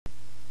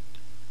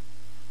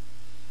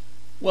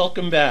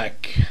Welcome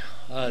back.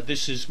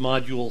 This is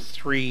Module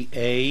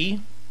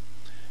 3A.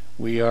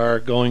 We are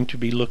going to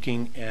be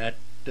looking at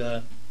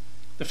the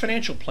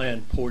financial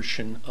plan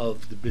portion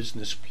of the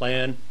business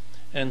plan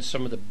and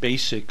some of the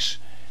basics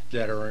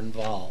that are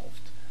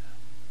involved.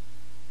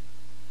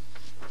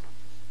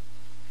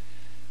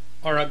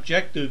 Our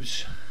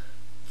objectives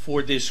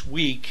for this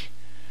week,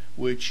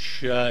 which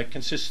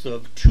consists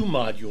of two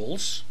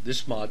modules,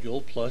 this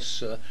module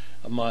plus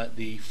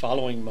the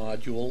following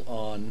module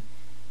on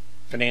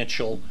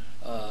financial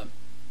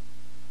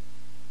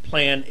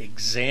plan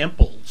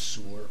examples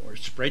or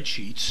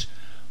spreadsheets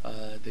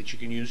that you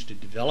can use to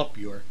develop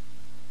your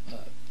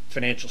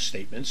financial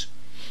statements.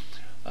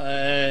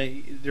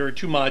 There are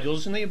two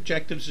modules, and the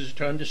objectives is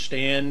to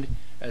understand,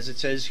 as it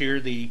says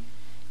here, the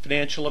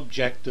financial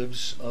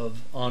objectives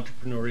of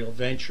entrepreneurial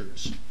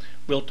ventures.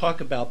 We'll talk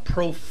about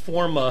pro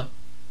forma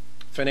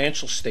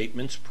financial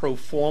statements. Pro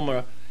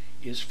forma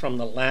is from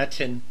the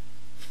Latin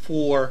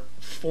for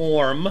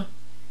form,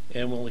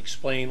 and we'll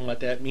explain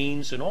what that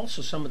means and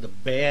also some of the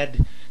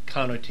bad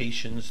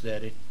connotations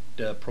that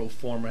pro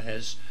forma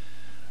has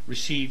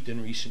received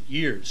in recent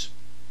years.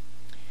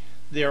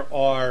 There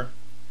are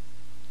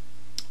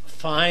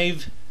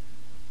 5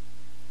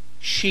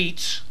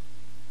 sheets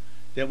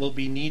that will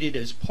be needed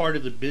as part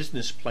of the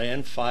business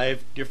plan,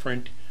 5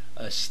 different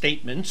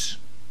statements,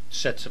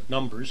 sets of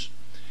numbers,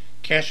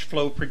 cash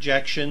flow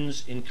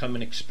projections, income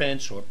and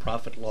expense or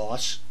profit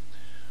loss,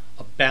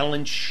 a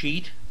balance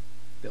sheet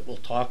that we'll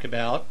talk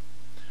about,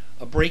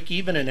 a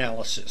break-even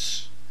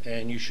analysis,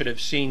 and you should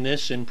have seen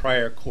this in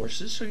prior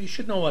courses, so you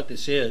should know what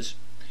this is,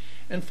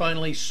 and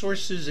finally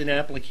sources and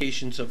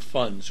applications of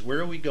funds. Where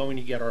are we going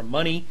to get our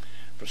money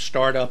for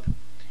startup,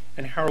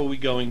 and how are we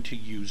going to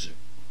use it?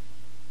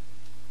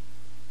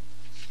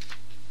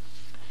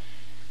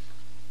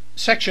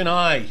 Section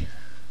I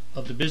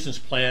of the business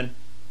plan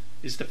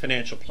is the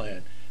financial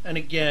plan, and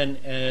again,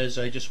 as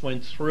I just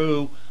went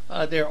through,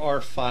 there are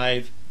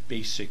 5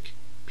 basic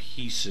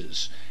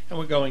pieces, and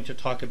we're going to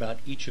talk about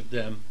each of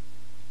them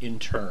in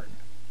turn.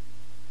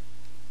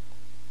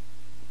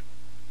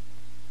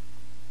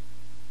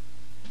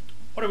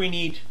 What do we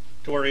need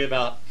to worry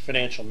about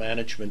financial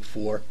management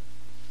for?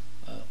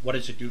 What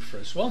does it do for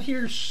us? Well,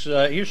 here's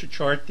a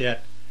chart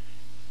that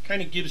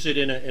kind of gives it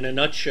in a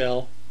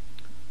nutshell.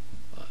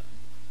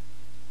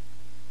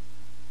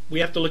 We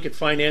have to look at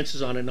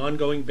finances on an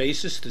ongoing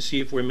basis to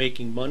see if we're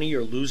making money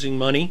or losing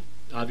money.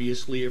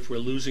 Obviously, if we're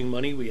losing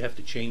money, we have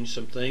to change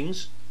some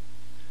things.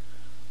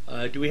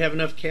 Do we have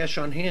enough cash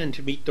on hand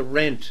to meet the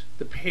rent,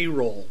 the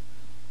payroll,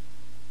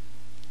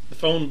 the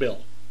phone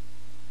bill?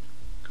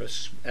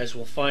 Because as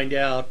we'll find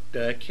out,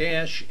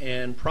 cash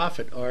and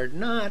profit are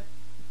not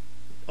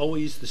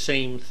always the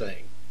same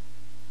thing.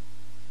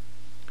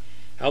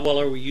 How well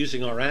are we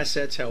using our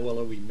assets? How well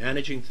are we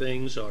managing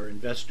things? Our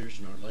investors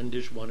and our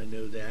lenders want to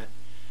know that.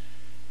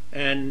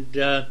 And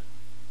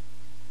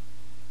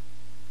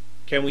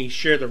can we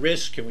share the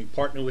risk? Can we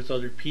partner with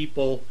other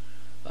people?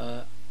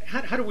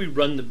 How do we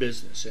run the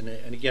business? And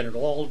again, it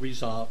all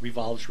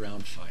revolves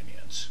around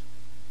finance.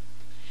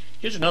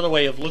 Here's another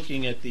way of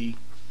looking at the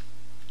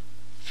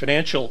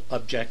financial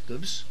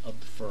objectives of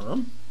the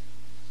firm.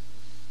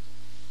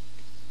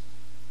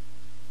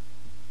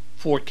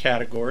 4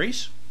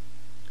 categories.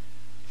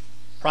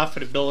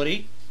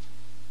 Profitability.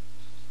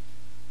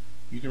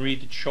 You can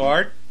read the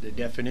chart. The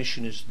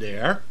definition is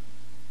there.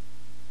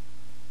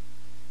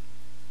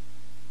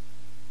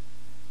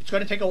 It's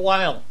going to take a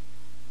while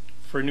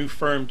for a new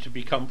firm to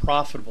become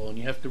profitable, and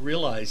you have to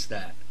realize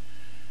that.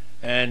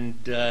 And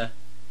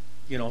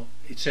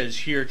it says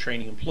here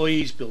training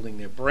employees, building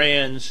their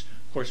brands.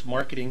 Of course,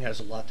 marketing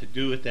has a lot to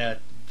do with that.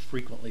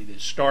 Frequently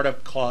there's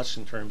startup costs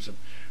in terms of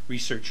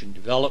research and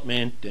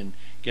development and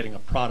getting a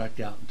product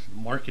out into the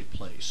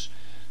marketplace.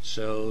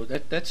 So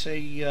that's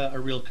a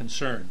real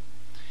concern.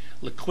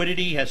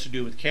 Liquidity has to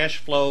do with cash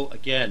flow.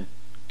 Again,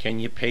 can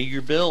you pay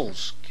your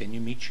bills? Can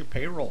you meet your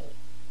payroll?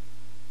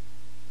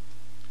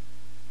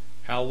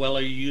 How well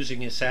are you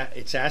using its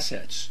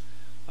assets?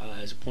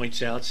 As it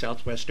points out,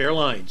 Southwest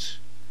Airlines,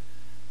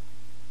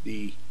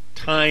 the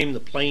time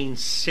the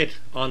planes sit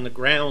on the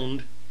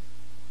ground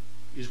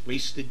is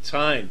wasted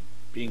time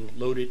being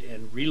loaded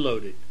and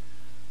reloaded.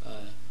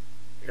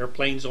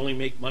 Airplanes only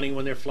make money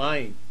when they're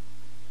flying,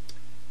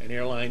 and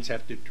airlines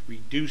have to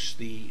reduce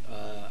the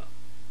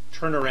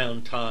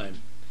turnaround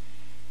time.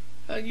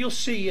 You'll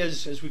see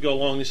as we go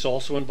along, this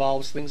also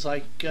involves things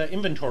like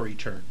inventory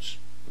turns,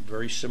 a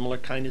very similar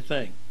kind of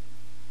thing.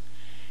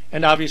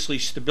 And obviously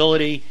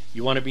stability.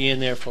 You want to be in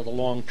there for the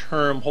long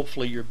term.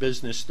 Hopefully your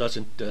business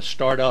doesn't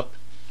start up,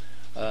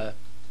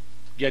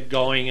 get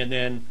going, and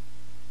then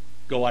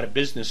go out of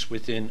business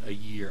within a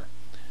year.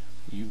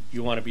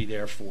 You want to be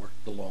there for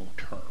the long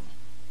term.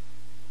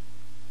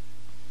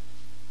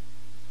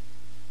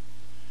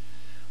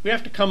 We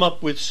have to come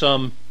up with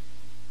some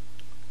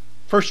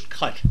first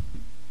cut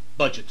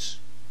budgets,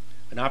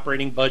 an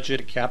operating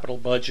budget, a capital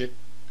budget.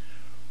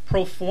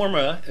 Pro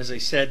forma, as I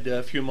said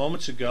a few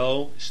moments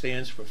ago,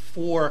 stands for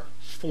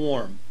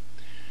form.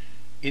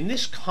 In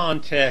this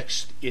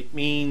context, it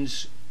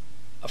means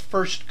a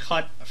first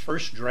cut, a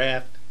first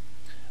draft,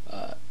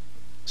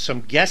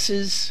 some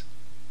guesses,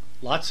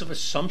 lots of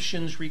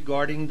assumptions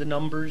regarding the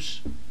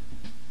numbers,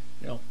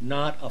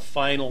 not a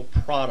final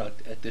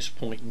product at this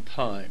point in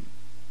time.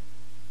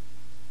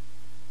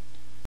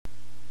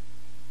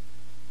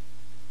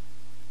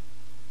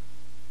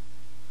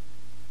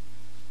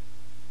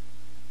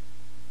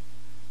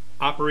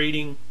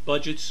 Operating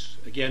budgets,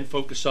 again,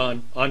 focus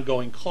on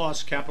ongoing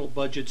costs. Capital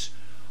budgets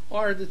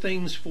are the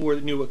things for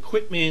the new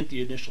equipment,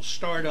 the initial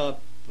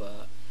startup,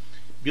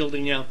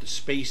 building out the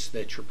space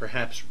that you're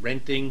perhaps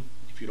renting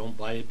if you don't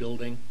buy a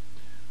building,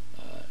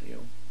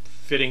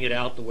 fitting it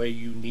out the way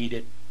you need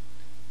it,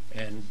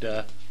 and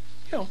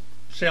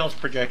sales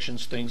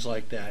projections, things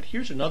like that.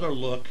 Here's another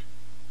look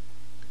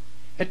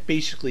at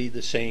basically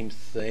the same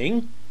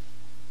thing,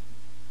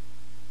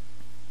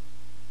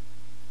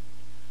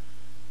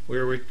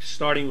 where we're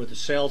starting with the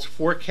sales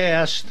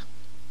forecast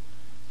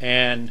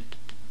and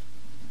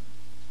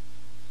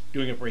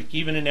doing a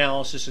break-even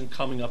analysis and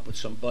coming up with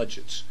some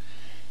budgets.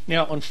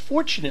 Now,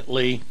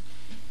 unfortunately,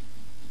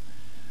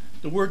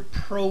 the word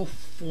pro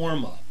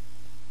forma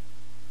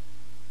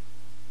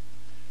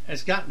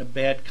has gotten a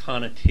bad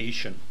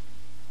connotation.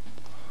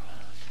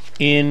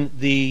 In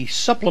the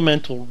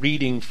supplemental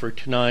reading for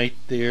tonight,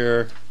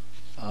 there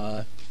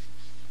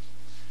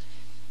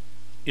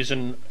is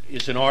an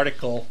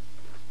article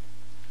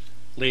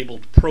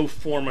labeled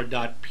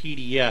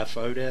proforma.pdf.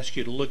 I would ask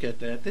you to look at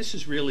that. This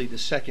is really the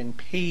second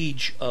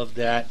page of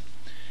that,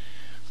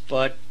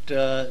 but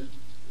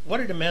what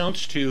it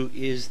amounts to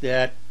is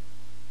that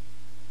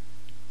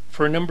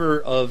for a number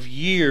of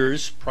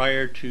years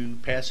prior to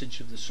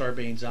passage of the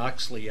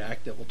Sarbanes-Oxley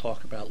Act that we'll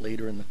talk about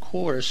later in the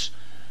course,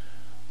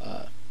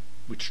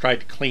 which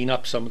tried to clean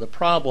up some of the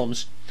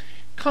problems,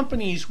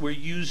 companies were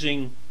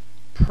using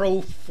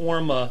pro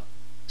forma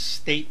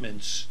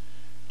statements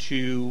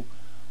to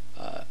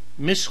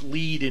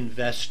mislead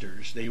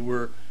investors. They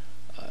were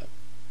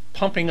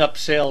pumping up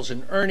sales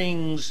and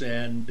earnings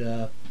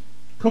and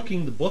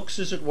cooking the books,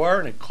 as it were,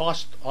 and it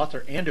cost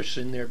Arthur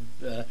Andersen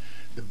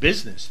the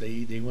business.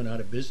 They went out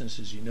of business,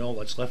 as you know.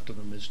 What's left of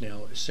them is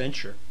now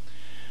Accenture.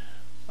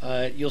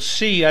 You'll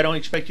see, I don't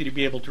expect you to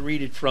be able to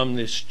read it from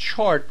this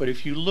chart, but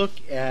if you look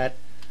at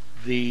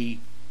the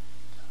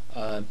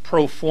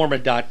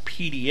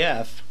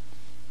proforma.pdf,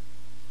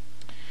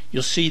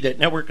 you'll see that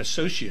Network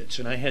Associates,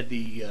 and I had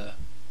the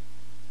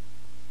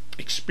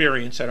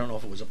experience, I don't know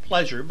if it was a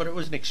pleasure, but it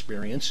was an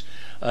experience,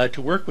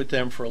 to work with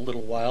them for a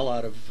little while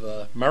out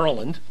of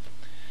Maryland.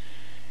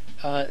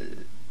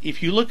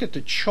 If you look at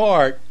the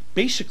chart,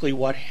 basically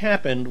what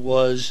happened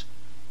was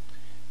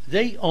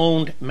they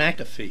owned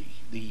McAfee,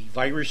 the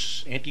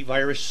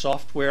antivirus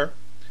software,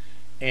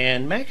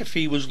 and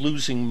McAfee was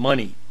losing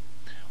money.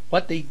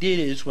 What they did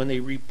is when they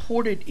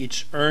reported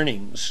its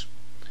earnings,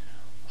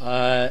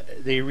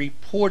 they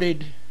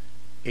reported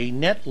a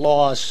net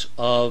loss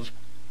of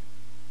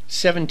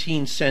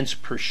 17 cents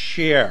per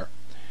share.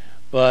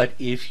 But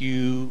if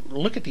you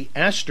look at the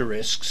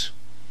asterisks,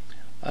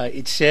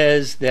 it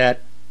says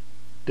that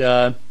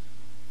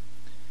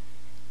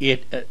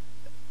it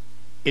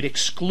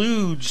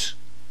excludes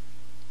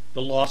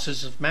the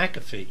losses of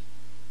McAfee.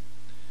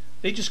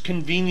 They just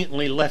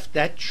conveniently left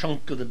that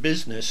chunk of the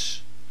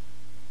business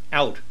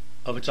out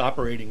of its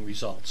operating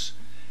results.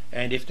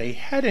 And if they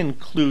had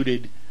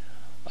included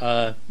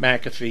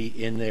McAfee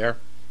in there,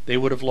 they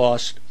would have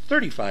lost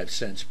 35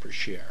 cents per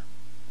share.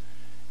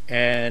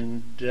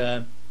 And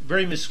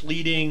very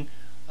misleading.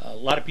 A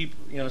lot of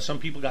people, some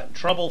people got in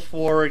trouble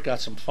for it, got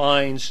some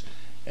fines,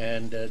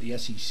 and the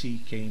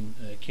SEC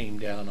came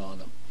down on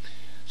them.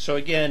 So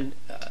again,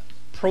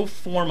 pro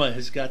forma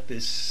has got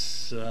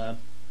this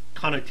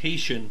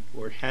connotation,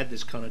 or had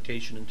this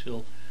connotation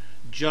until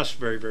just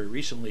very, very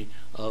recently,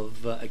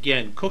 of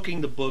again,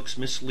 cooking the books,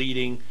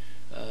 misleading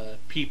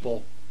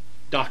people,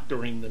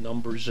 doctoring the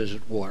numbers, as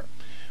it were.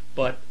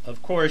 But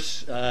of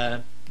course,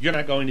 you're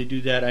not going to do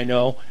that, I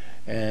know,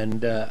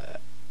 and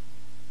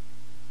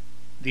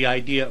the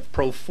idea of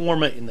pro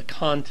forma in the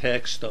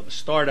context of a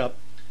startup,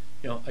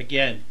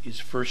 again, is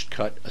first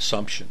cut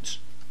assumptions.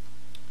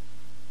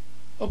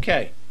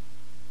 Okay,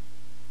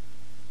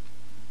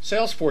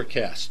 sales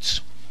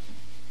forecasts.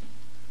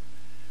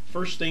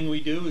 First thing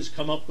we do is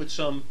come up with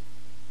some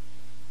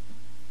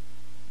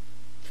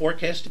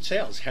forecasted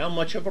sales. How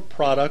much of a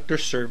product or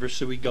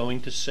service are we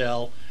going to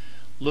sell?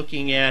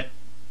 Looking at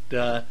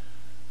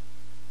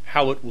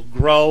how it will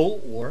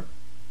grow or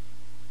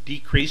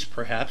decrease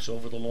perhaps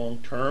over the long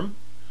term.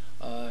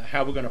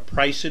 How we're going to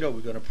price it. Are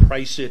we going to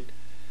price it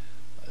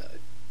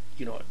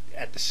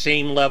at the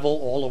same level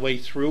all the way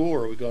through,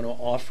 or are we going to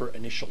offer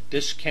initial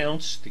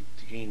discounts to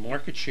gain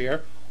market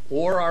share,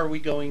 or are we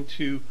going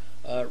to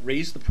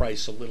raise the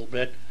price a little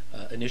bit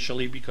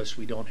initially because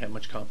we don't have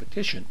much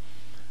competition?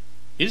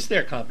 Is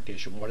there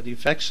competition? What are the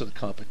effects of the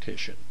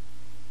competition?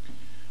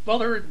 Well,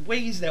 there are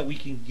ways that we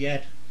can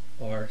get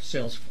our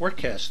sales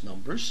forecast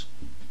numbers.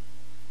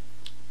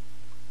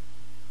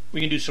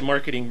 We can do some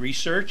marketing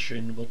research,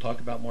 and we'll talk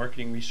about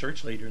marketing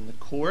research later in the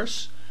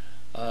course.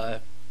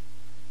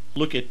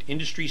 Look at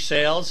industry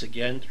sales,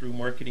 again, through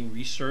marketing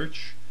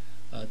research.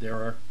 There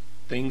are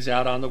things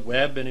out on the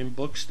web and in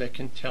books that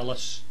can tell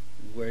us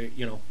where,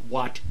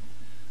 what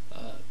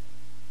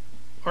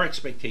our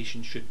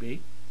expectations should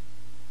be.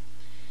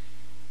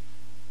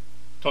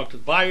 Talk to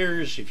the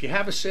buyers. If you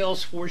have a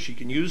sales force, you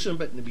can use them,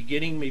 but in the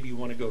beginning, maybe you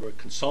want to go to a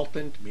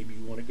consultant. Maybe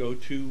you want to go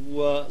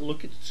to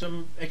look at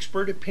some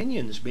expert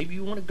opinions. Maybe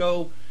you want to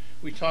go,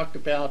 we talked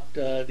about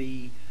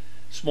the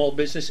small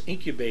business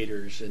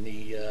incubators and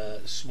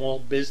the small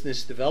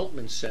business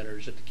development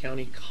centers at the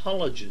county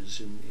colleges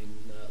in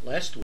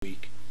last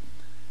week.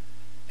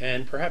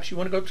 And perhaps you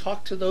want to go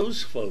talk to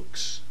those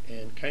folks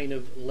and kind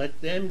of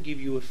let them give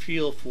you a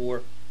feel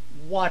for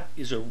what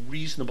is a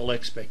reasonable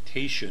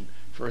expectation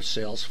for a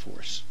sales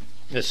force,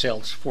 a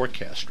sales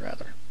forecast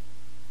rather.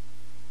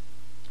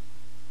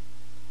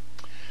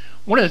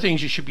 One of the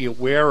things you should be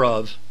aware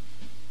of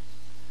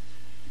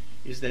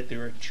is that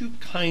there are two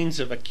kinds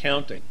of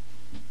accounting,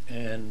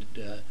 and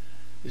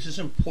this is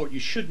important. You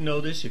should know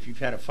this if you've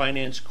had a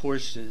finance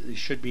course. It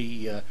should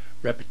be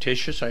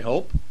repetitious, I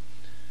hope.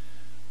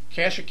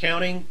 Cash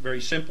accounting,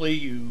 very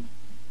simply,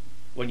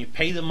 when you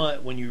pay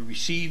when you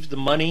receive the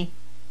money,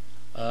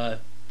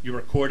 you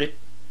record it.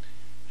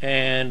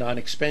 And on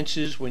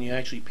expenses, when you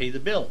actually pay the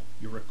bill,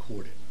 you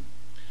record it.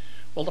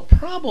 Well,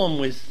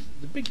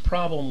 the big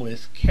problem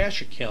with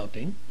cash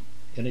accounting,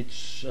 and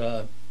it's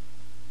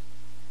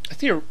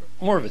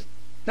more of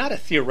not a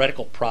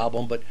theoretical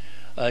problem, but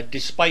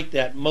despite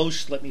that,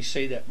 most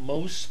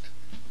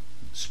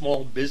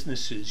small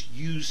businesses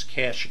use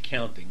cash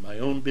accounting. My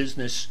own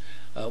business,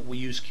 we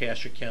use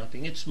cash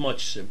accounting. It's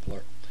much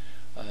simpler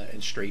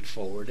and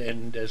straightforward,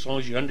 and as long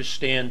as you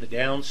understand the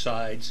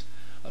downsides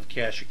of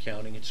cash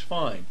accounting, it's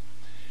fine.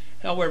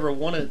 However,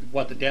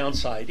 what the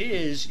downside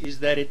is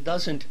that it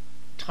doesn't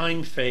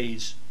time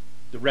phase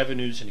the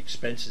revenues and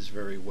expenses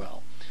very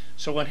well.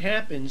 So what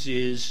happens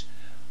is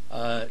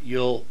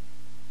you'll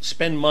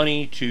spend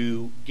money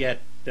to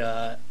get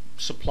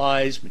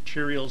supplies,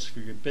 materials for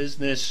your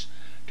business,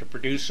 to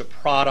produce a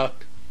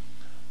product,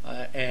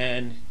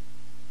 and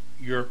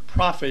your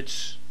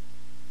profits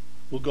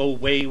will go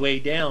way, way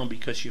down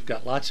because you've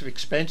got lots of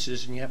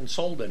expenses and you haven't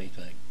sold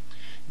anything.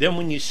 Then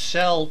when you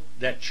sell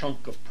that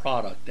chunk of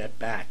product, that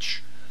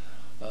batch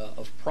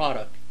of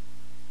product,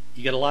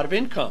 you get a lot of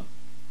income.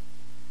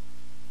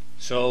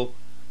 So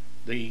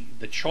the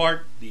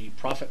chart, the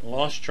profit and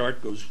loss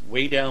chart, goes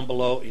way down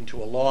below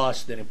into a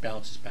loss, then it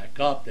bounces back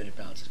up, then it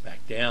bounces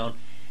back down,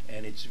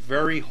 and it's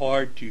very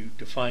hard to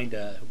find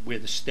where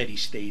the steady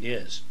state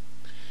is.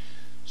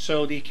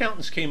 So the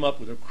accountants came up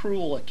with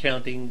accrual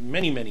accounting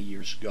many, many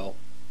years ago.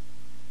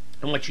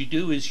 And what you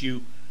do is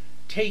you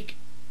take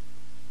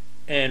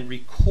and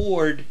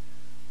record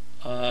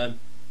the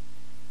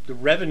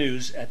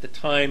revenues at the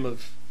time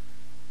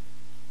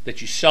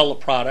that you sell a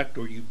product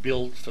or you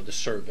bill for the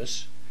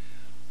service,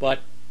 but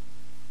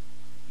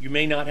you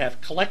may not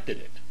have collected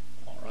it,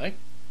 all right?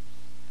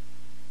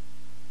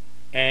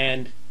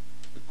 And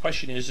the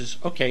question is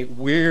okay,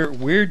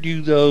 where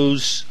do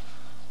those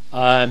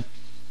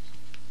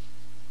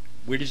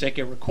where does that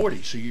get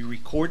recorded? So you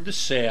record the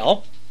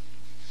sale,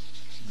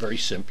 very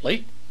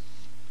simply,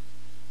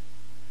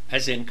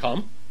 as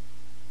income,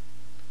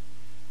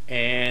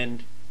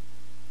 and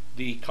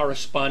the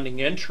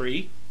corresponding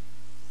entry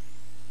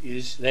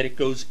is that it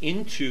goes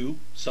into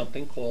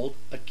something called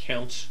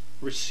accounts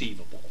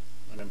receivable.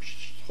 And I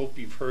hope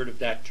you've heard of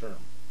that term.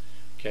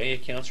 Okay,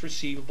 accounts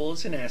receivable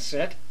is an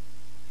asset.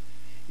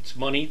 It's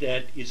money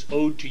that is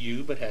owed to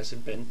you but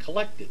hasn't been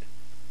collected.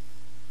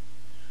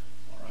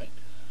 All right.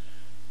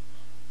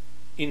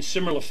 In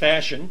similar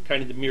fashion,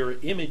 kind of the mirror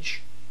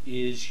image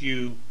is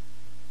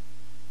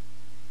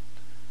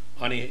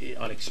on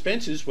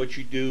expenses, what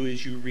you do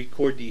is you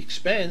record the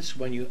expense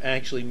when you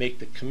actually make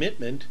the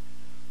commitment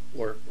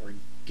or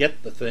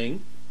get the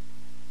thing,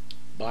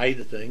 buy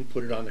the thing,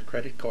 put it on the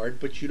credit card,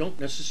 but you don't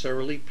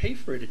necessarily pay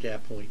for it at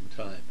that point in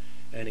time.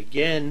 And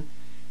again,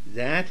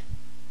 that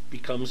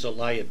becomes a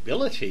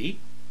liability,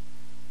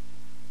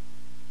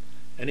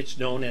 and it's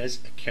known as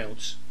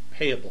accounts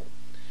payable.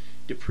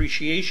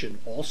 Depreciation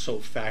also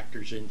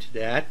factors into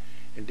that,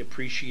 and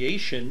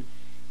depreciation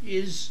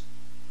is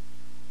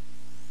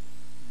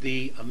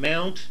the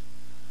amount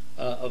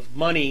of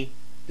money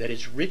that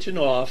is written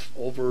off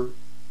over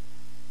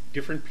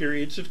different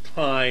periods of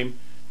time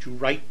to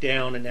write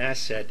down an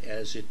asset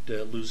as it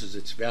loses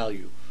its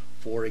value.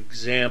 For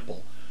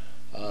example,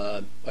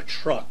 a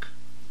truck.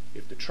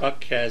 If the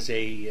truck has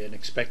an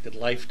expected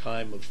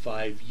lifetime of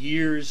 5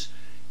 years,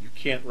 you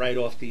can't write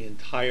off the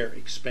entire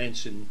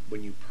expense, and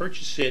when you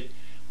purchase it,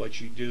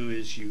 what you do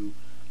is you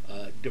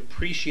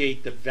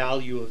depreciate the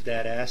value of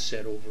that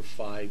asset over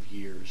 5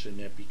 years, and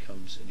that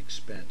becomes an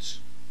expense.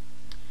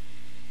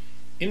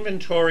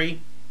 Inventory,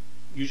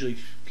 usually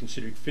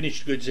considered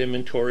finished goods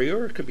inventory,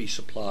 or it could be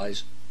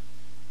supplies,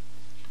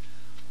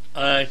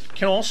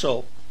 can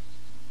also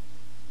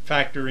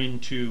factor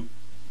into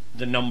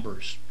the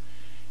numbers.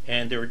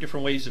 And there are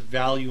different ways of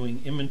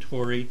valuing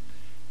inventory.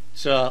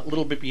 It's a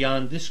little bit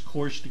beyond this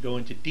course to go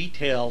into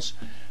details,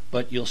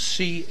 but you'll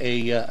see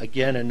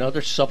again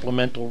another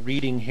supplemental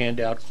reading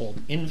handout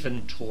called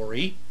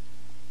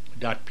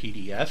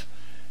inventory.pdf,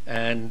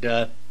 and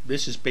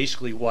this is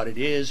basically what it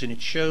is, and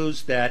it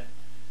shows that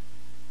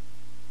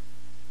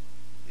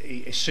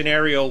a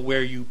scenario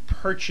where you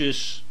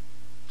purchase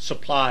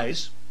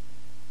supplies,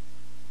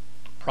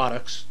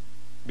 products,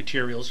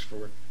 materials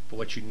for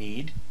what you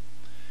need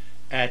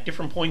at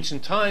different points in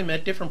time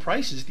at different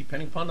prices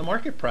depending upon the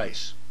market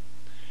price,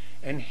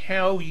 and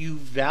how you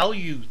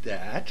value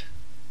that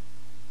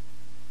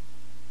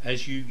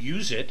as you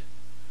use it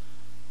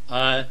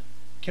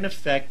can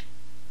affect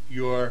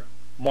your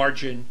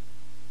margin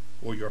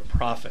or your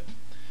profit.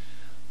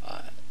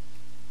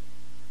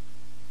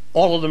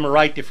 All of them are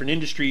right. Different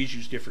industries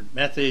use different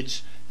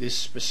methods. This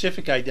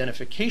specific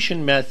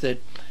identification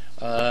method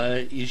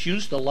is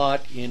used a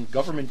lot in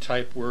government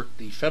type work.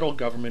 The federal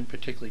government,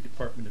 particularly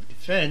Department of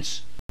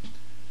Defense,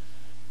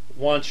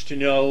 wants to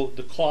know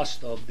the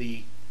cost of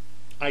the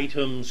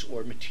items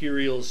or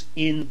materials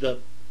in the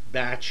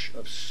batch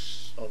of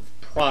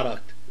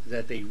product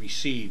that they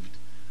received.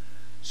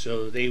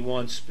 So they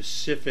want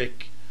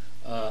specific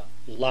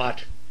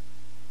lot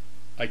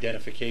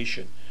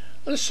identification.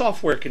 The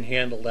software can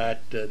handle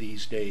that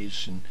these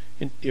days,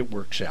 and it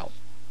works out.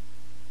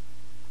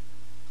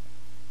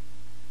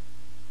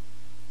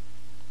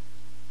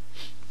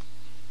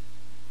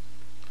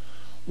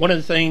 One of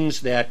the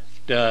things that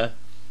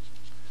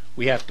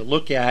we have to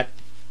look at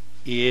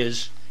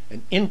is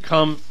an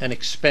income and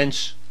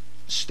expense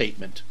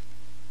statement.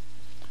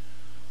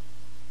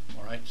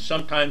 All right,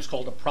 sometimes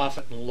called a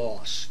profit and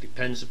loss,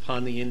 depends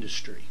upon the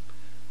industry.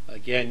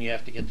 Again, you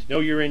have to get to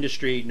know your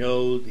industry,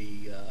 know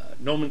the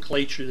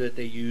nomenclature that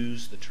they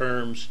use, the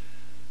terms,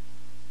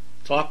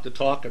 talk the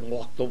talk and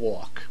walk the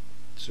walk.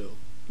 So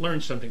learn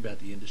something about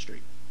the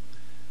industry.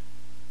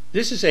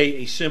 This is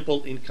a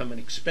simple income and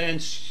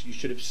expense. You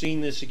should have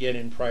seen this again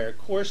in prior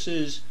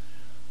courses.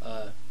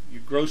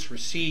 Your gross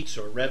receipts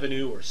or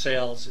revenue or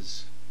sales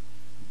is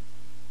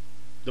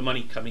the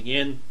money coming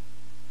in,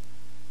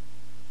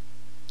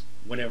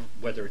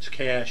 whether it's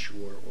cash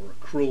or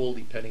accrual,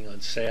 depending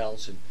on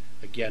sales. And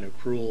again,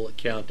 accrual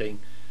accounting,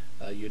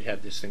 you'd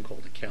have this thing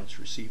called accounts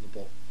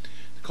receivable.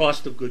 The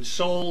cost of goods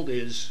sold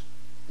is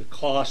the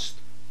cost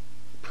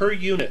per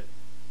unit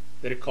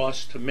that it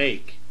costs to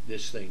make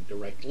this thing.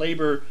 Direct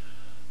labor,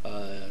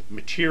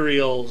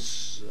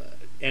 materials,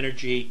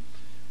 energy.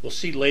 We'll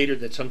see later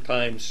that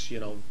sometimes,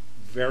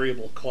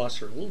 variable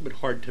costs are a little bit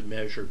hard to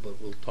measure, but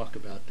we'll talk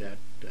about that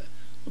a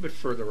little bit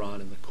further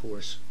on in the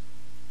course.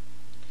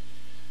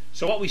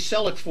 So what we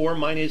sell it for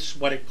minus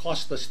what it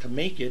cost us to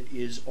make it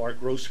is our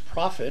gross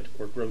profit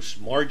or gross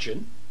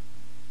margin,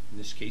 in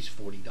this case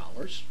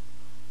 $40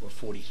 or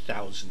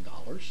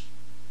 $40,000.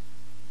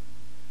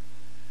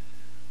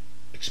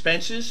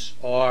 Expenses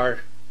are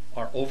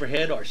our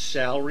overhead, our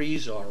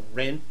salaries, our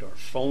rent, our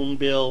phone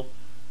bill,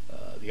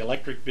 the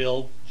electric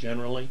bill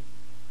generally,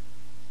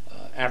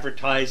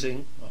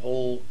 advertising, a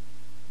whole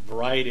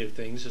variety of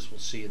things, as we'll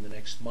see in the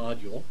next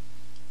module.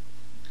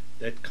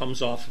 That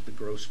comes off of the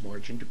gross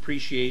margin.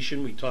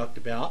 Depreciation we talked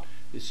about.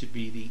 This would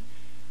be the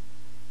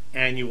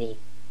annual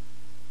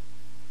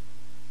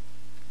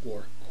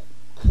or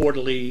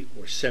quarterly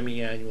or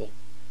semi-annual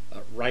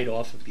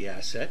write-off of the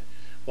asset.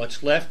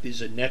 What's left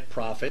is a net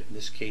profit, in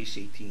this case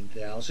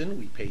 $18,000.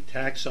 We pay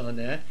tax on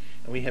that,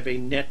 and we have a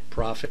net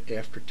profit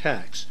after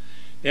tax.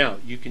 Now,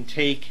 you can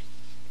take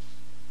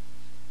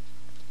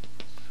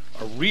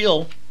a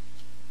real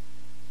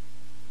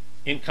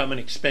income and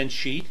expense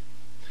sheet,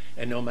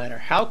 and no matter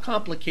how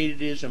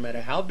complicated it is, no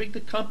matter how big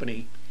the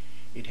company,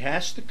 it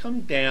has to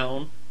come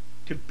down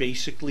to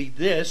basically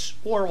this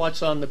or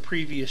what's on the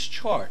previous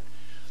chart.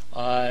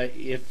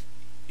 If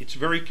it's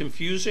very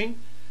confusing,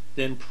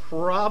 then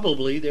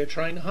probably they're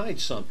trying to hide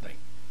something.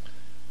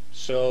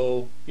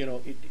 So,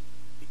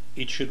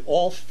 it should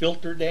all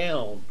filter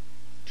down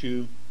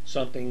to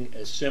something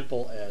as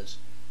simple as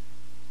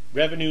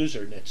revenues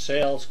or net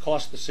sales,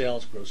 cost of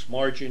sales, gross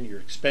margin, your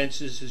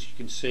expenses, as you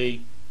can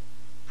see,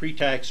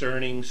 pre-tax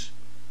earnings,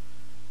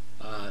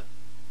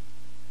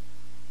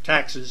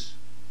 taxes,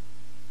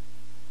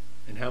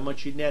 and how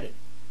much you netted.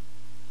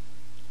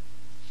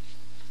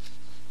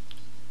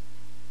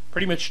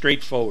 Pretty much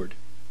straightforward.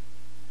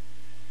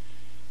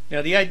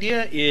 Now the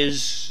idea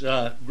is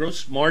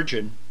gross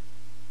margin.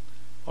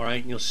 All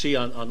right, and you'll see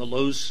on the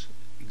Lowe's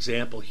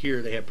example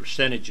here they have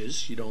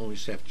percentages. You don't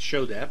always have to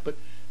show that, but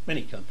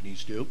many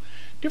companies do.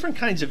 Different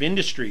kinds of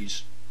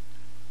industries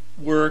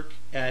work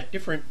at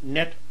different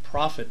net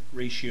profit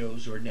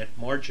ratios or net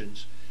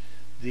margins.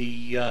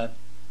 The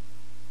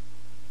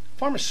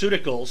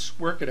pharmaceuticals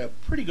work at a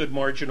pretty good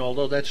margin,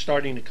 although that's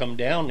starting to come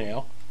down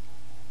now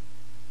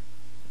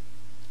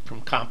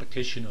from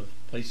competition of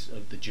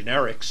the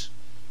generics.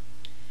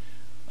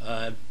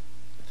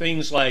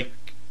 Things like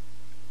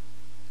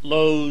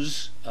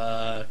Lowe's,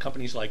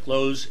 companies like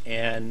Lowe's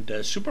and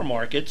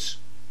supermarkets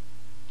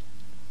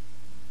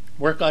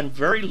work on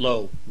very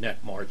low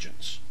net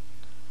margins.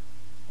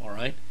 All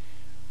right,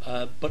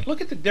 but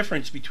look at the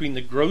difference between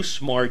the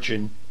gross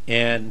margin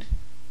and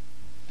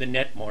the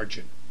net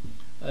margin.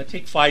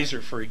 Take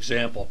Pfizer, for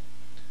example,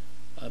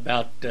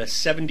 about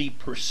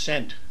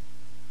 70%.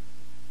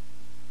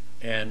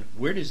 And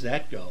where does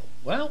that go?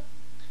 Well,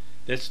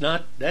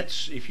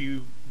 that's if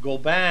you go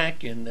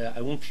back, and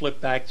I won't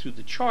flip back through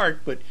the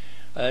chart, but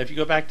if you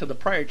go back to the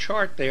prior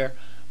chart there,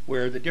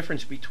 where the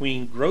difference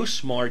between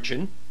gross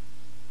margin,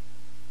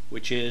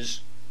 which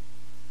is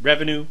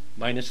revenue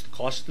minus the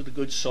cost of the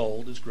goods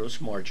sold, is gross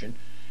margin,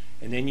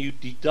 and then you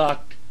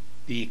deduct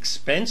the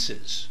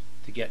expenses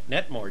to get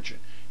net margin.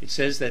 It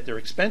says that their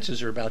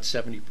expenses are about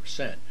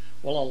 70%.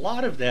 Well, a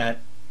lot of that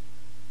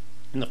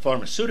in the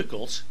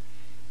pharmaceuticals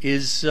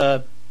is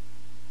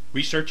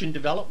research and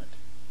development.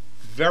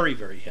 Very,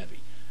 very heavy.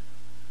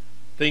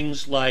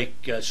 Things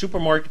like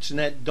supermarkets and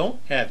that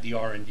don't have the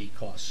R&D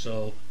costs,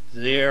 so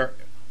their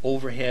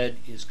overhead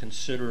is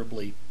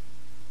considerably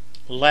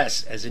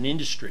less as an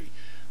industry.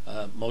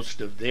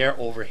 Most of their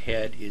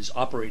overhead is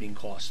operating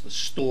costs, the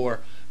store,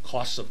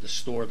 costs of the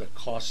store, the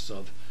costs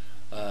of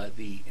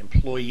the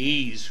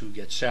employees who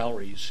get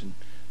salaries and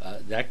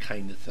that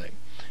kind of thing.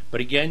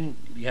 But again,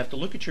 you have to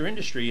look at your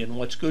industry, and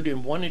what's good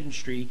in one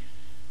industry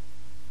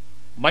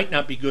might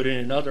not be good in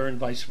another, and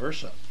vice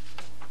versa.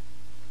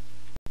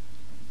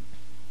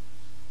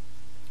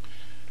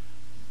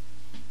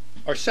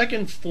 Our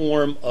second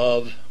form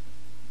of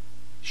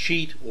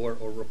sheet or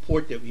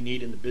report that we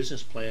need in the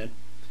business plan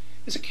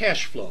is a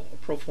cash flow, a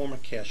pro forma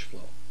cash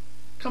flow,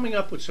 coming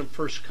up with some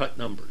first cut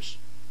numbers.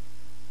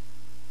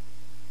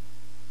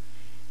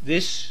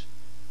 This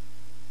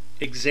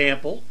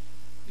example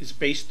is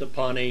based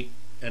upon an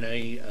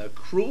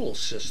accrual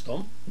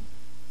system.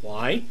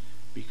 Why?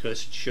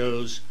 Because it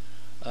shows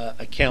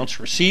accounts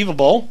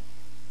receivable,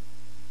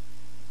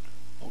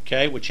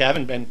 okay, which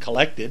haven't been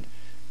collected,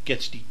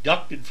 gets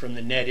deducted from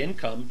the net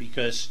income,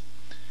 because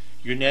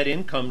your net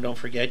income, don't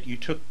forget, you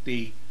took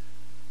the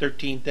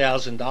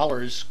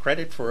 $13,000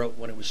 credit for it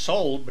when it was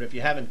sold, but if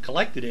you haven't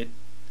collected it,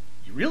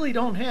 you really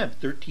don't have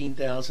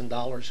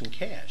 $13,000 in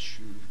cash.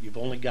 You've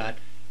only got,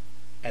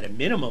 at a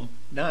minimum,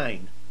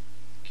 $9,000.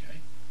 Okay.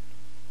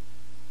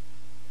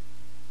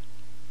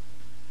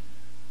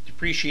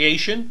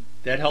 Depreciation,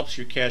 that helps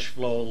your cash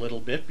flow a little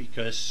bit,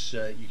 because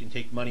you can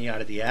take money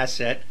out of the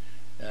asset,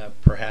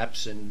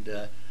 perhaps,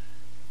 and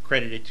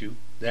credit it to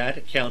that.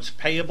 Accounts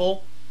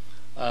payable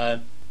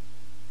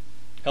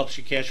helps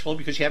your cash flow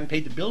because you haven't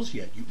paid the bills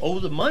yet. You owe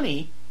the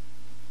money,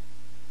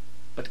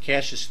 but the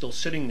cash is still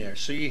sitting there.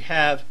 So you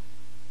have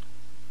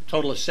a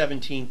total of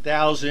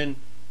 $17,000,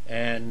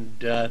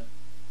 and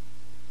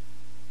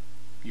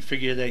you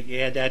figure that you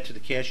add that to the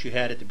cash you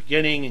had at the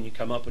beginning, and you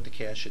come up with the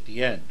cash at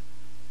the end.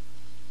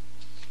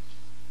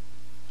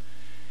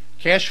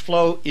 Cash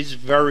flow is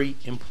very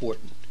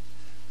important.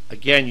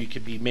 Again, you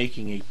could be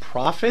making a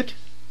profit,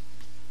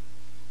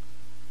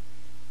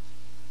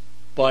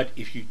 but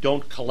if you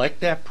don't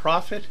collect that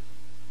profit,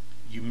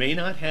 you may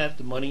not have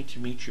the money to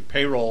meet your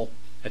payroll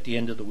at the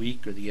end of the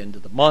week or the end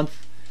of the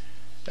month.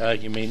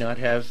 You may not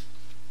have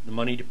the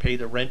money to pay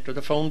the rent or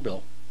the phone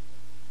bill.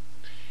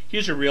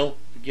 Here's a real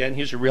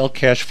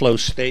cash flow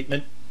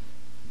statement,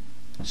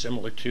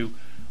 similar to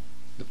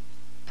the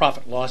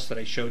profit loss that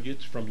I showed you.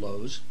 It's from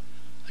Lowe's.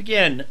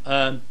 Again,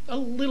 a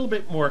little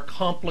bit more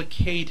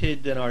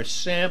complicated than our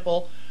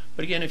sample,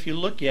 but again, if you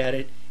look at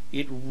it,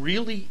 it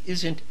really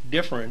isn't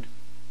different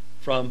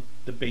from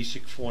the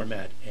basic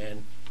format,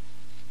 and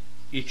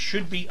it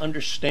should be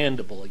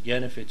understandable.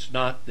 Again, if it's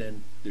not,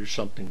 then there's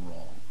something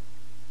wrong.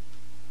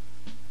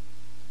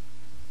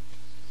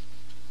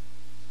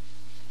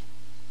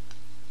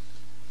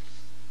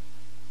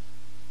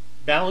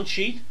 Balance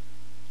sheet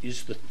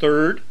is the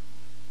third.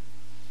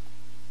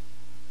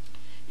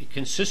 It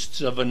consists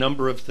of a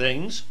number of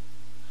things.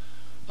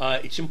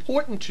 It's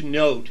important to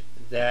note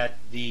that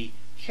the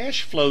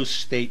cash flow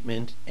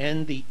statement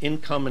and the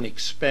income and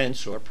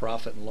expense or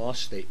profit and loss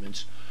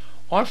statements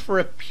are for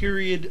a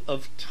period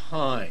of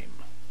time.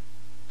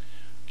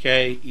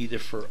 Okay, either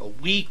for a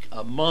week,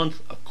 a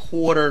month, a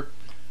quarter,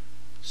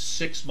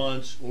 6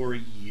 months, or a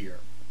year,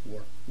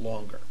 or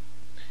longer.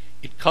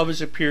 It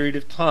covers a period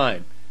of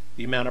time,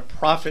 the amount of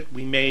profit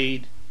we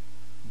made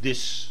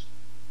this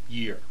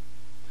year,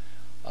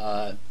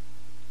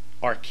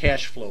 our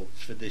cash flow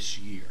for this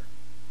year.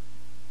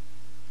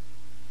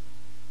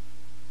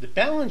 The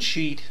balance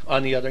sheet,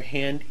 on the other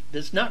hand,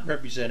 does not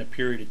represent a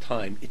period of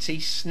time. It's a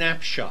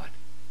snapshot.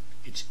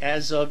 It's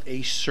as of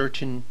a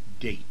certain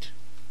date.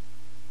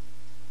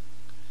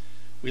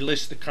 We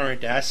list the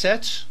current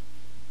assets.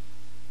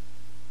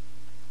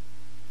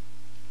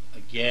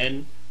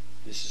 Again,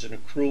 this is an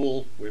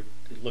accrual. We're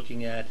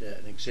looking at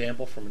an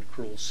example from an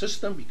accrual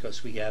system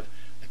because we have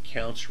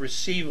accounts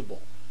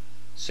receivable,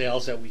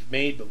 sales that we've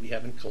made but we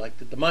haven't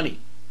collected the money.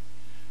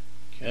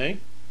 Okay.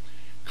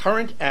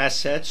 Current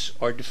assets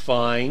are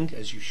defined,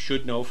 as you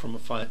should know from the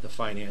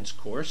finance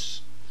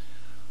course,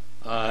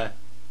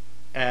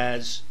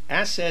 as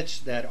assets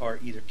that are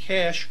either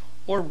cash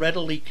or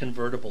readily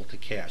convertible to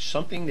cash,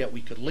 something that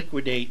we could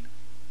liquidate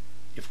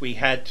if we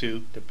had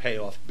to pay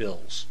off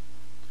bills.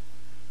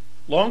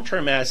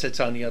 Long-term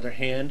assets, on the other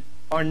hand,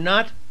 are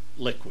not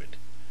liquid.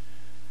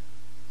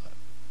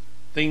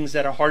 things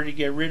that are hard to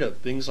get rid of,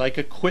 things like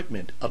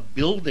equipment, a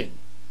building.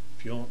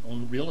 If you don't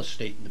own real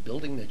estate in the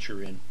building that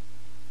you're in,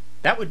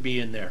 that would be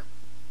in there.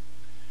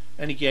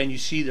 And again, you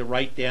see the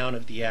write down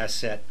of the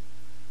asset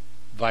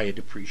via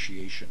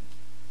depreciation.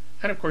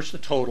 And of course the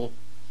total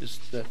is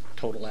the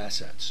total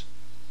assets.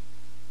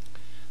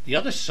 The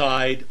other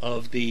side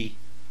of the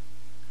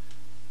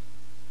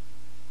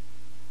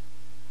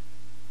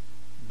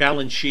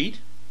balance sheet,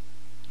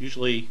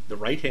 usually the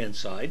right-hand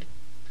side,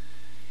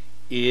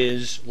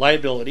 is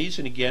liabilities.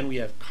 And again, we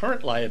have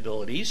current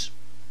liabilities,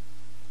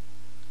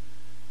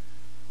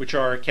 which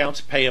are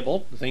accounts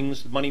payable,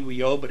 the money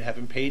we owe but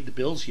haven't paid the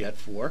bills yet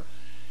for,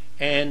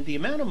 and the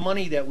amount of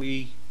money that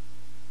we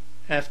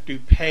have to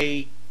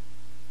pay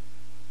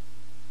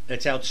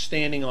that's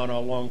outstanding on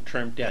our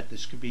long-term debt.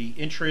 This could be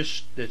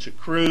interest that's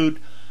accrued,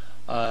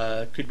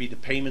 could be the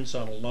payments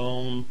on a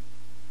loan,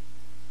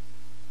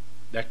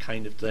 that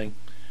kind of thing.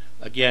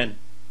 Again,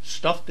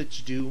 stuff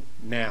that's due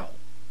now.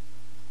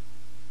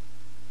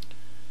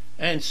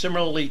 And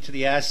similarly to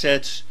the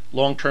assets,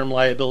 long-term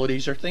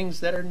liabilities are things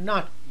that are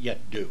not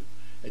yet due.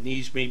 And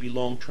these may be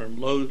long-term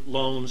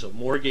loans, a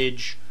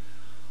mortgage,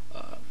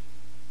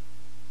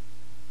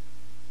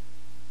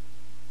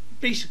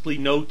 basically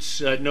notes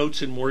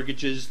and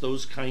mortgages,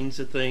 those kinds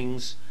of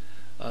things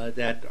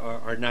that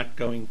are not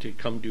going to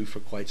come due for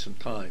quite some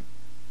time.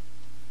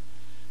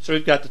 So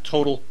we've got the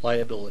total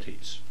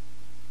liabilities.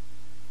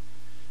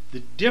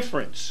 The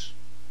difference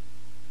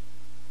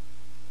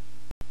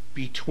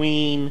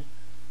between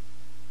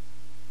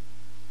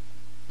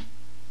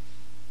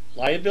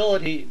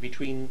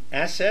between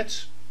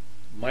assets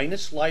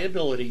minus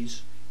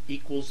liabilities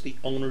equals the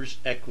owner's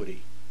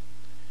equity.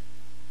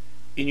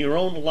 In your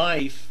own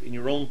life, in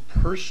your own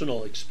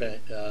personal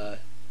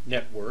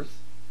net worth,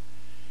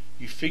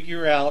 you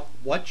figure out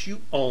what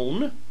you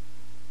own,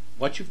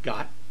 what you've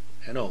got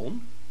and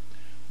own,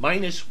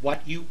 minus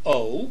what you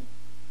owe,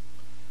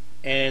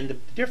 and the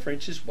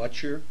difference is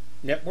what your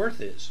net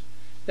worth is.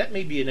 That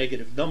may be a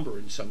negative number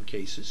in some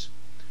cases,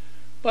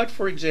 but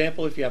for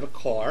example, if you have a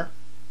car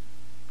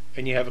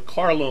and you have a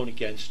car loan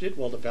against it,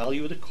 well, the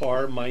value of the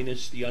car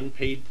minus the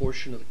unpaid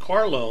portion of the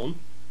car loan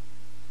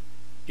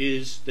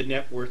is the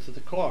net worth of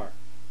the car.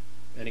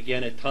 And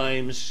again, at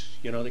times,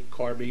 the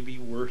car may be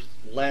worth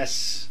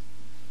less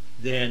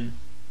than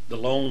the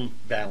loan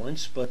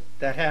balance, but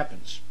that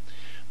happens.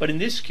 But in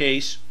this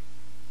case,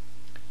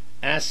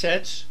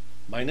 assets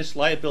minus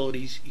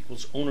liabilities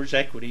equals owner's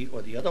equity,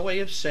 or the other way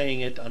of saying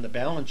it on the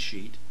balance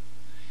sheet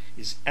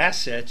is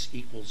assets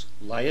equals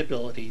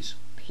liabilities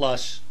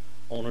plus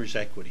owner's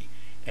equity.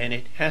 And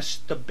it has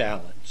to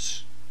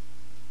balance.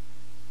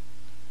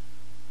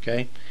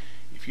 Okay?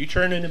 If you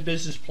turn in a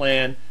business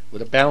plan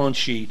with a balance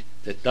sheet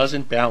that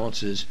doesn't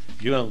balances,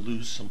 you're going to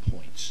lose some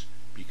points.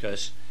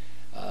 Because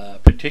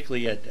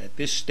particularly at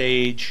this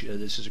stage,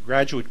 this is a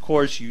graduate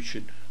course, you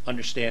should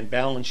understand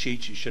balance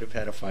sheets. You should have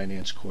had a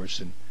finance course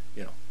and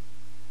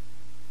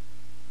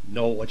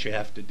know what you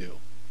have to do.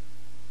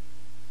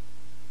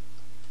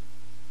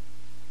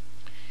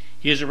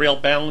 Here's a real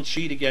balance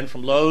sheet again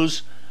from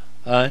Lowe's,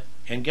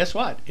 and guess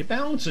what? It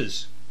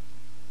balances.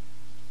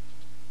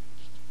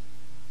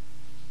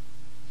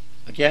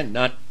 Again,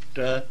 not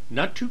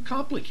too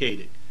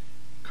complicated.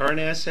 Current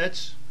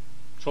assets,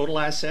 total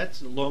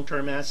assets,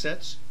 long-term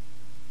assets,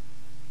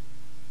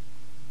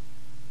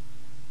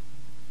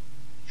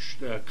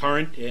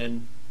 current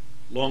and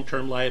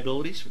long-term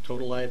liabilities for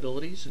total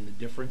liabilities, and the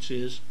difference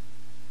is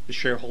the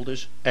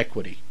shareholders'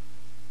 equity.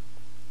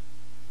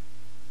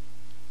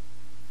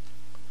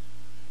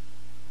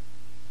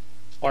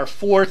 Our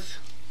fourth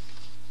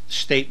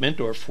statement,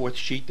 or fourth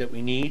sheet that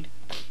we need,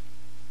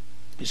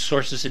 is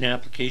sources and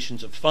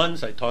applications of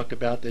funds. I talked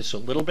about this a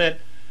little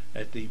bit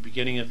at the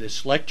beginning of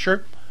this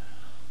lecture.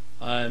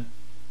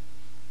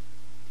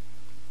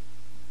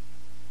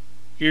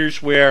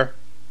 Here's where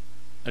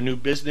a new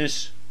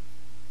business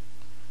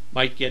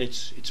might get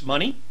its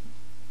money.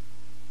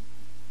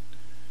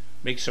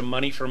 Make some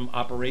money from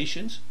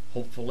operations,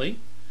 hopefully.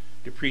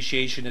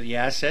 Depreciation of the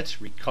assets,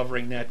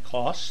 recovering that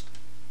cost.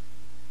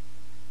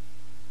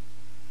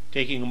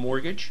 Taking a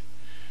mortgage.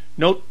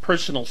 Note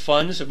personal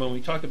funds, and when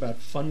we talk about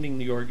funding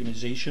the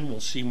organization,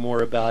 we'll see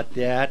more about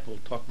that. We'll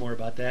talk more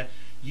about that.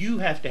 You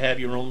have to have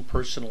your own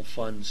personal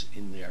funds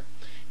in there.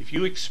 If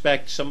you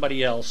expect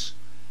somebody else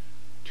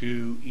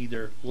to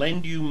either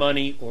lend you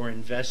money or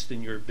invest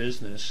in your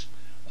business,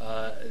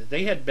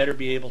 they had better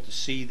be able to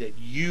see that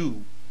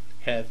you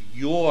have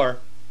your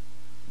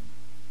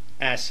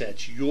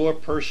assets, your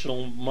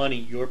personal money,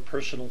 your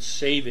personal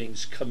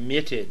savings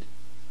committed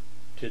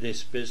to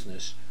this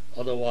business.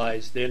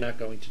 Otherwise, they're not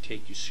going to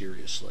take you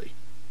seriously.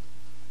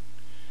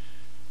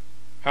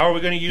 How are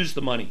we going to use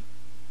the money?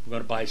 We're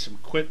going to buy some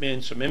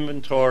equipment, some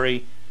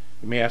inventory.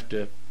 We may have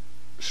to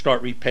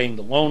start repaying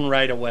the loan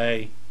right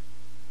away.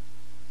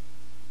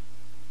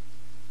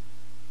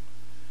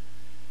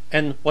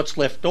 And what's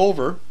left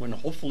over, when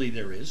hopefully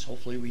there is,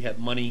 hopefully we have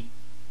money,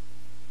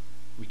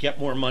 we get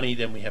more money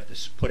than we have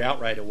to put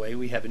out right away,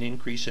 we have an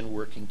increase in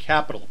working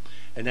capital.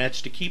 And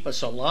that's to keep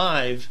us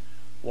alive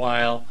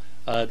while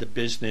the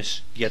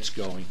business gets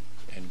going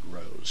and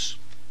grows.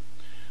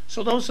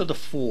 So those are the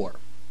four.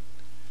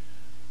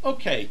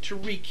 Okay, to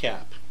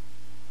recap.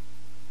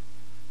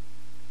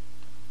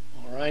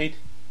 All right,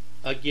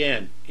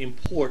 again,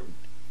 important.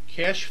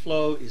 Cash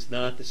flow is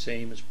not the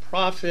same as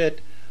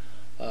profit.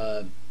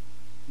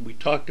 We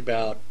talked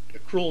about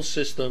accrual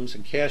systems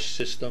and cash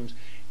systems.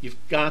 You've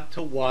got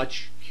to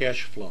watch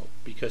cash flow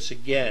because,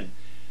 again,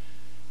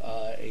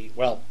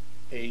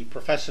 a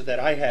professor that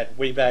I had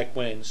way back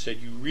when said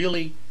you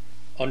really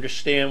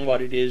understand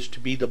what it is to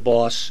be the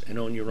boss and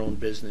own your own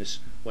business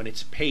when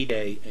it's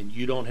payday and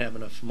you don't have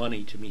enough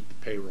money to meet the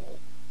payroll.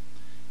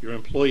 Your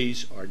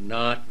employees are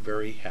not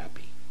very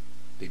happy.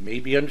 They may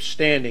be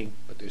understanding,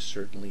 but they're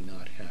certainly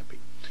not happy.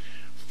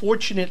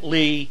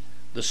 Fortunately,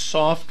 the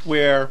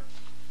software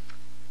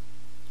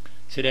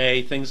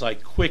today, things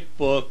like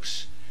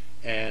QuickBooks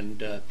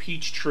and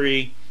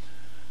Peachtree,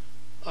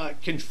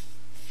 can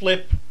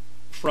flip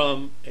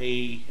from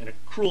an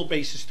accrual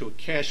basis to a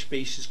cash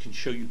basis, can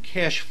show you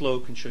cash flow,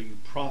 can show you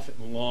profit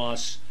and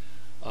loss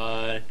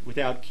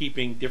without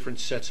keeping different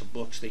sets of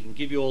books. They can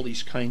give you all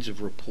these kinds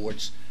of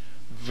reports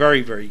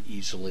very, very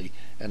easily.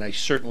 And I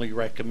certainly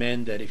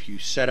recommend that if you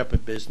set up a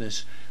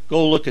business,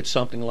 go look at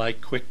something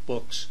like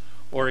QuickBooks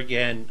or,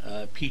 again,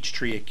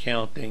 Peachtree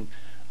Accounting.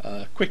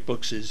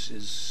 QuickBooks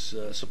is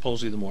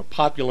supposedly the more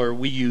popular.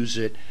 We use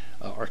it.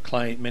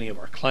 Many of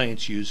our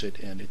clients use it,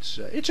 and it's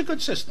a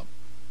good system.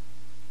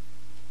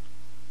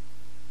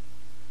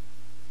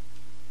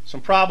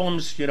 Some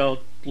problems,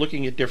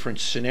 looking at different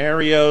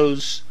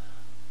scenarios.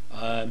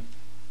 Run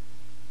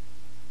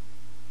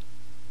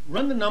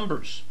the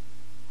numbers.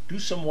 Do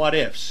some what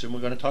ifs, and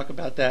we're going to talk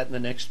about that in the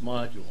next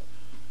module.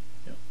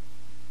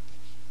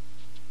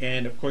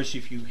 And of course,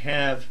 if you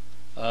have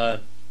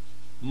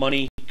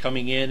money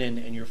coming in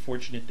and you're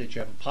fortunate that you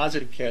have a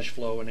positive cash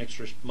flow and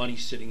extra money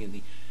sitting in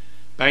the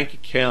bank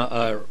account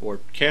or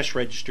cash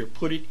register,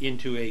 put it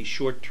into a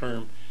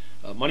short-term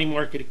money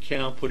market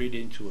account, put it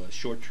into a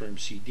short-term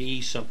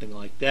CD, something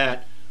like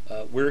that,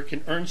 where it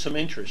can earn some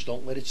interest.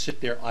 Don't let it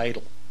sit there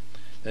idle.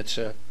 That's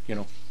a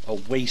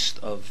waste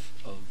of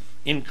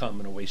income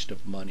and a waste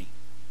of money.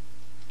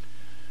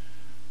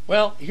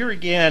 Well, here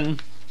again,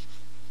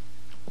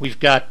 we've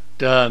got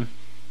an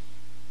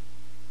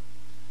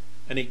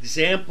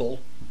example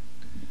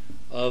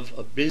of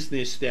a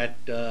business that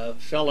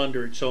fell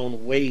under its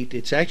own weight.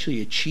 It's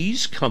actually a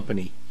cheese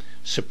company,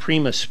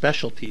 Suprema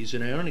Specialties,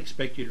 and I don't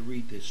expect you to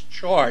read this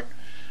chart,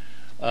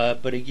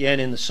 but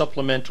again, in the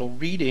supplemental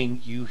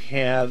reading, you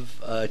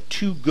have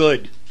Too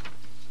Good,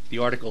 the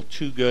article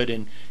Too Good,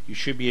 and you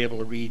should be able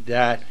to read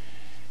that.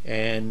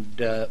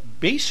 And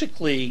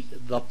basically,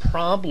 the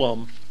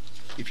problem,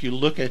 if you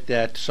look at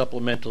that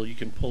supplemental, you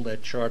can pull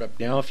that chart up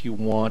now if you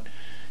want,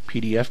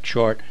 PDF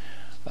chart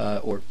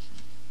or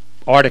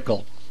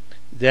article,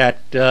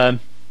 that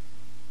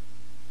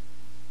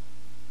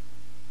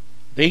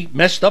they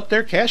messed up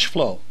their cash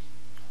flow.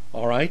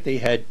 All right, they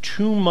had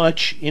too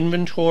much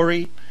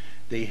inventory,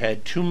 they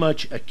had too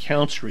much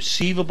accounts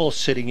receivable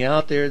sitting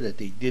out there that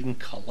they didn't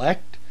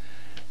collect,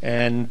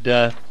 and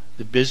the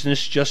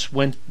business just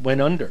went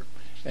under.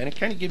 And it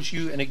kind of gives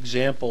you an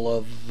example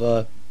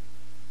of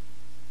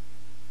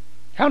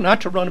how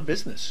not to run a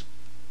business.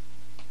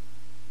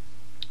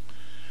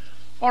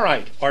 All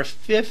right, our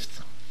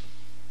fifth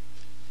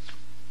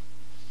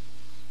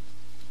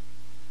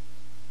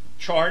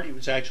chart, it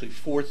was actually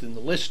fourth in the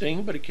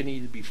listing, but it can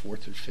either be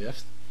fourth or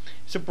fifth.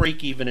 It's a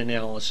break-even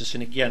analysis,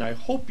 and again, I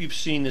hope you've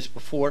seen this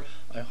before.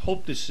 I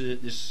hope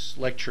this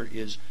lecture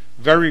is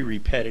very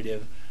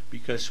repetitive,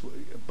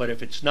 but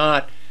if it's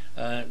not,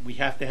 we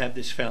have to have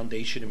this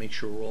foundation to make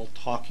sure we're all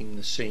talking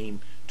the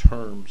same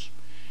terms.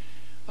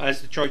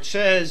 As the chart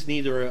says,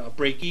 neither a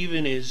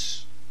break-even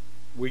is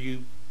where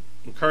you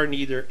incur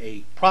neither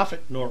a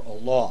profit nor a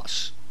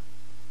loss.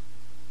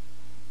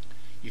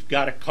 You've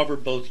got to cover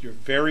both your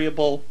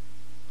variable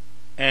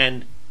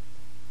and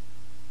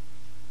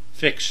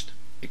fixed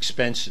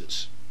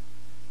expenses.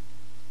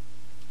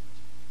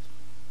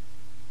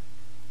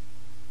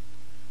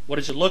 What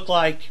does it look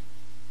like?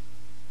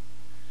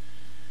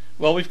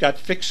 Well, we've got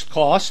fixed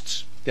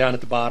costs down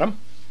at the bottom.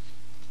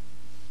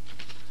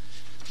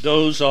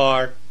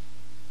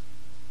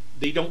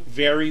 They don't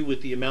vary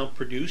with the amount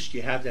produced.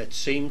 You have that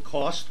same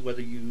cost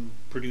whether you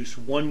produce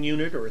 1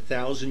 unit or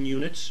 1,000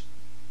 units.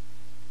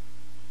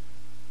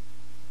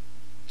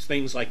 It's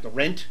things like the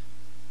rent,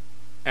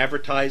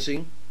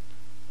 advertising,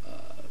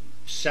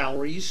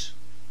 salaries,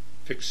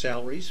 fixed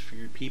salaries for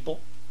your people,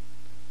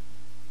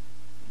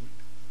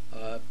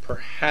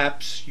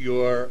 perhaps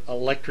your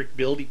electric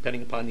bill,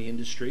 depending upon the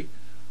industry,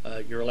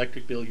 your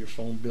electric bill, your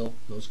phone bill,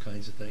 those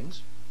kinds of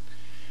things.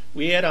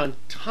 We add on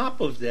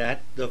top of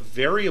that the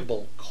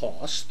variable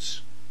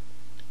costs,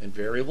 and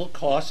variable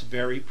costs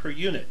vary per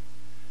unit.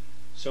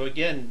 So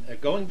again,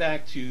 going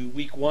back to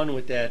week 1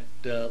 with that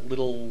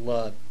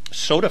little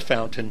soda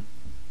fountain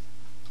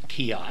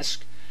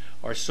kiosk,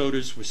 our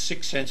sodas were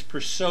 6 cents per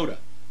soda.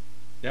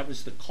 That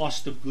was the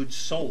cost of goods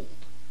sold,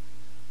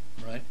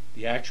 right?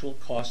 The actual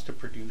cost to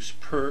produce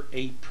per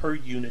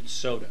unit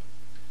soda.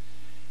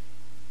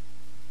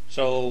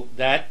 So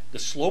that the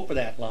slope of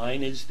that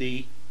line is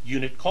the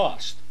unit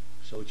cost.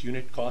 So it's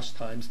unit cost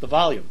times the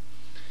volume.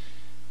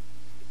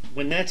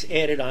 When that's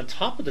added on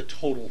top of the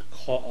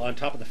on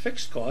top of the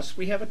fixed cost,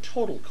 we have a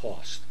total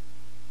cost.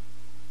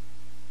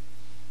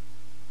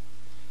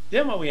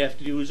 Then what we have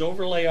to do is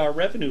overlay our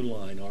revenue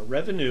line. Our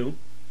revenue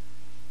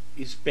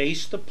is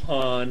based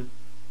upon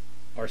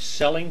our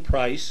selling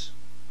price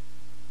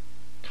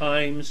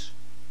times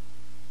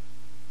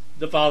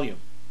the volume.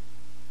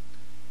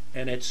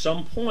 And at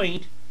some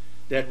point,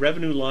 that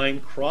revenue line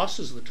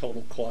crosses the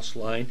total cost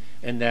line,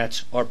 and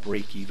that's our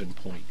break-even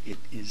point. It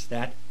is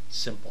that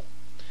simple.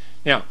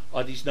 Now,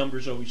 are these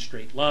numbers always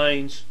straight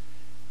lines?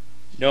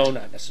 No,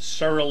 not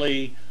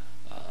necessarily.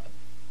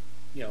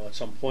 At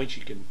some points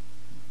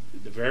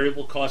the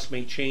variable cost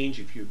may change.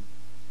 If you're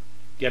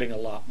getting a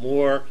lot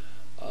more,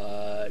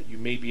 you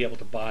may be able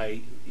to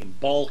buy in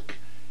bulk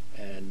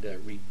and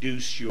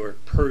reduce your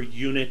per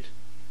unit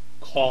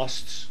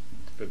costs,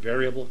 the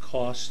variable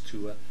costs,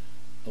 to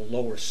a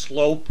lower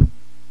slope.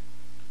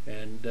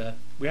 And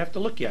we have to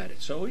look at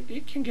it. So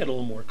it can get a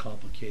little more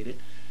complicated.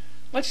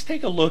 Let's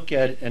take a look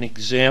at an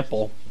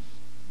example.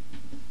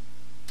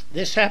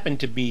 This happened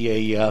to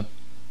be an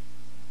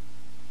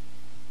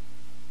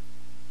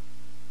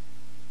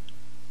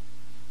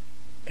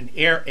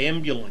air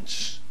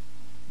ambulance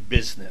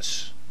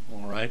business,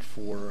 all right,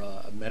 for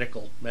a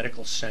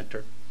medical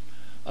center.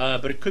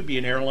 But it could be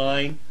an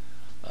airline,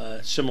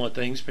 similar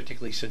things,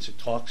 particularly since it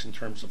talks in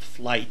terms of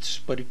flights.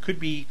 But it could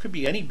be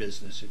any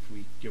business if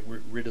we get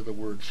rid of the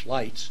word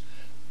flights.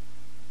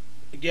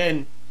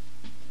 Again,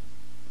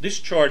 this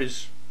chart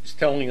is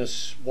telling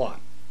us what?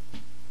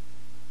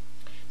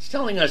 It's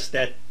telling us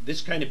that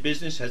this kind of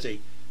business has a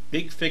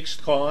big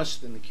fixed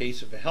cost. In the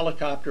case of a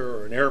helicopter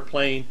or an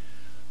airplane,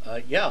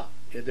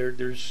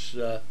 there's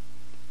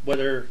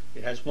whether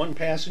it has one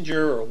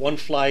passenger or one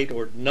flight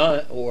or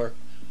none or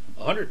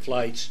 100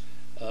 flights,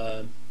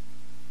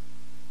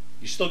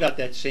 you still got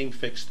that same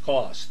fixed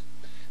cost.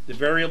 The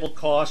variable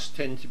costs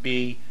tend to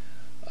be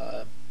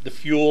the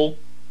fuel,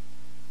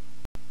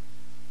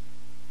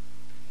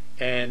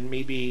 and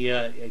maybe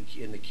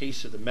in the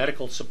case of the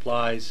medical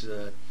supplies,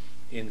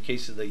 in the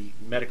case of the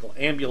medical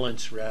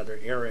ambulance, rather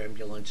air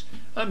ambulance,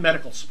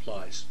 medical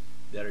supplies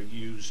that are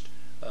used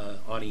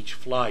on each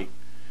flight.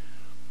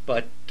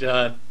 But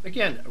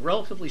again, a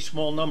relatively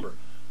small number.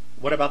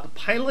 What about the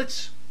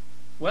pilots?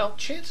 Well,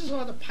 chances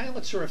are the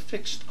pilots are a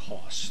fixed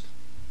cost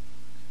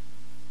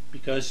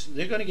because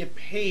they're going to get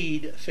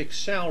paid a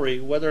fixed salary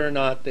whether or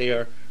not they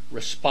are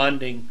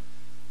responding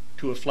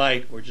to a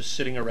flight or just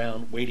sitting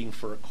around waiting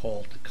for a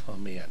call to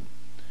come in.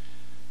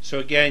 So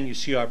again, you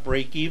see our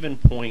break-even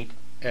point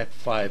at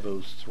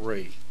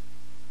 503.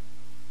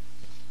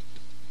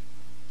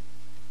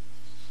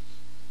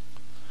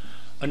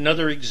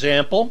 Another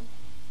example.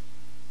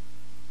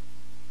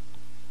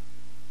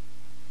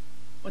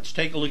 Let's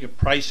take a look at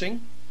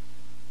pricing.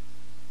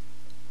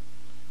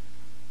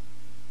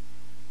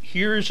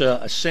 Here's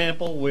a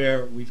sample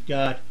where we've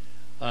got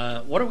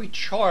what do we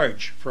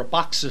charge for a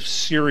box of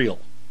cereal?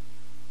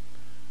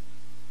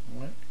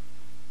 All right.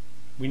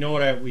 We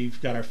know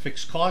we've got our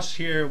fixed costs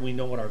here. We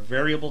know what our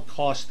variable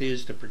cost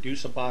is to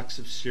produce a box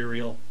of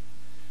cereal.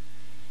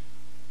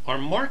 Our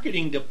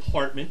marketing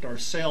department, our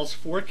sales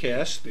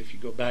forecast, if you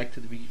go back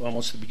to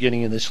almost the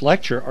beginning of this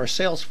lecture, our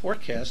sales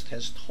forecast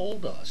has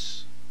told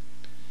us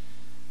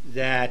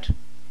that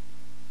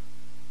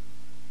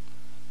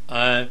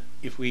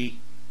if we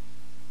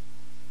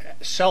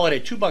sell it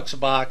at $2 a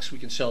box, we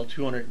can sell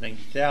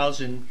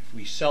 290,000. If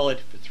we sell it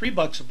for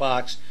 $3 a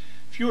box,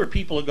 fewer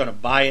people are going to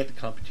buy it. The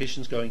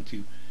competition's going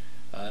to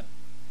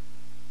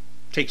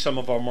take some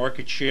of our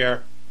market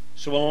share,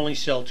 so we'll only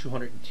sell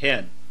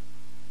 210.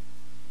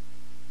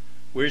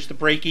 Where's the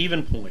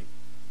break-even point?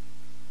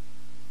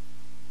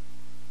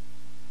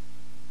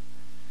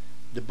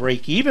 The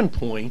break-even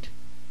point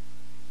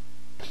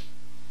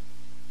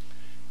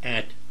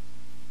at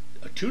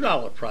a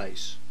 $2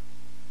 price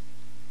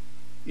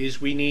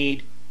is we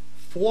need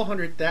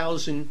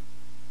 400,000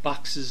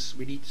 boxes.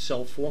 We need to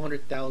sell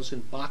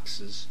 400,000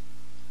 boxes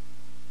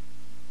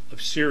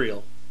of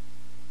cereal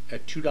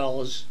at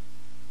 $2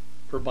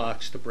 per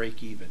box to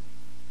break even.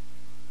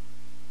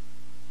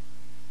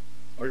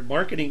 Our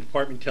marketing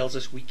department tells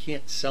us we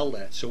can't sell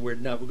that, so we're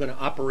going to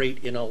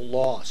operate in a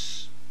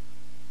loss.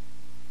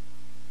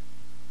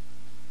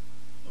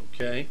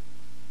 Okay?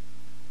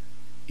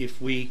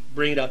 If we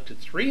bring it up to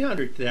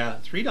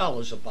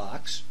 $3 a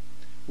box,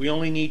 we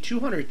only need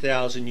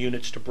 200,000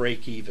 units to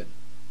break even.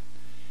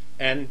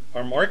 And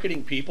our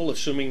marketing people,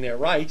 assuming they're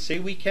right, say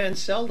we can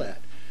sell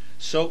that.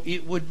 So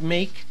it would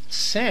make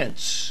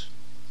sense.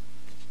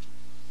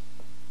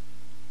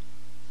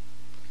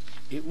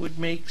 It would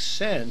make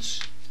sense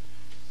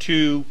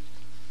to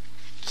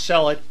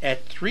sell it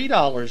at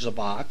 $3 a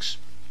box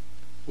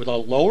with a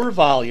lower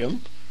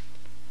volume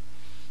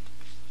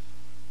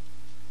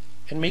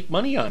and make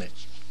money on it.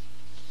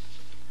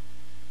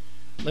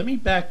 Let me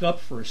back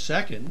up for a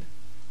second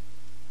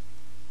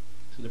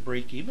to the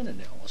break-even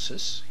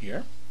analysis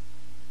here.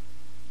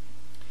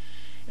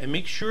 And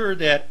make sure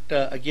that,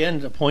 again,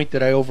 the point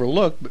that I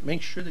overlooked, but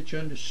make sure that you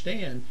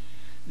understand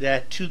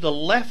that to the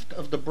left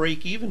of the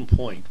break-even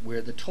point,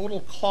 where the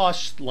total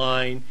cost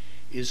line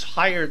is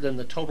higher than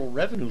the total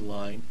revenue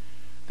line,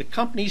 the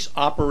company's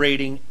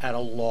operating at a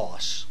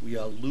loss. We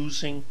are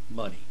losing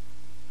money.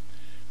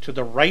 To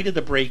the right of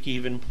the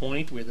break-even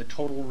point, where the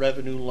total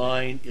revenue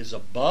line is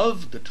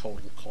above the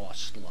total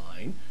cost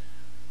line,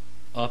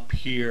 up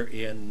here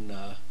in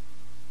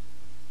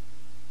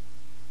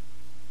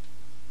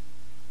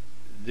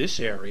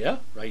this area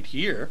right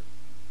here,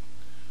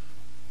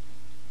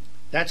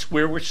 that's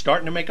where we're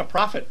starting to make a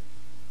profit.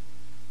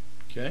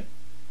 Okay,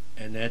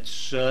 and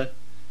that's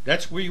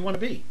where you want to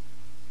be.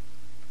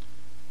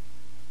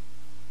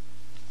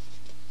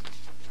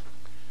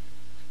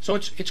 So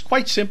it's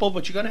quite simple,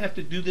 but you're going to have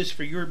to do this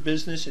for your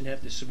business and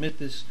have to submit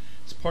this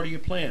as part of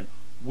your plan.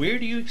 Where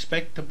do you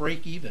expect to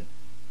break even?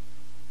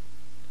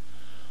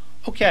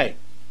 Okay,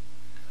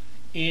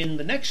 in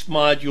the next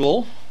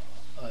module,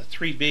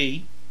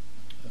 3B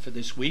for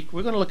this week,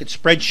 we're going to look at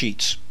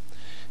spreadsheets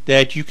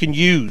that you can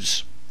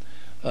use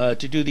to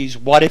do these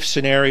what-if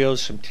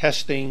scenarios, some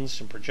testing,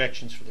 some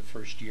projections for the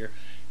first year,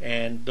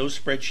 and those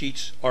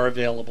spreadsheets are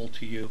available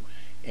to you.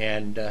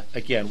 And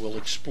again, we'll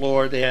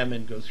explore them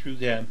and go through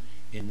them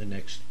in the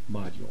next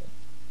module.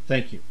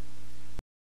 Thank you.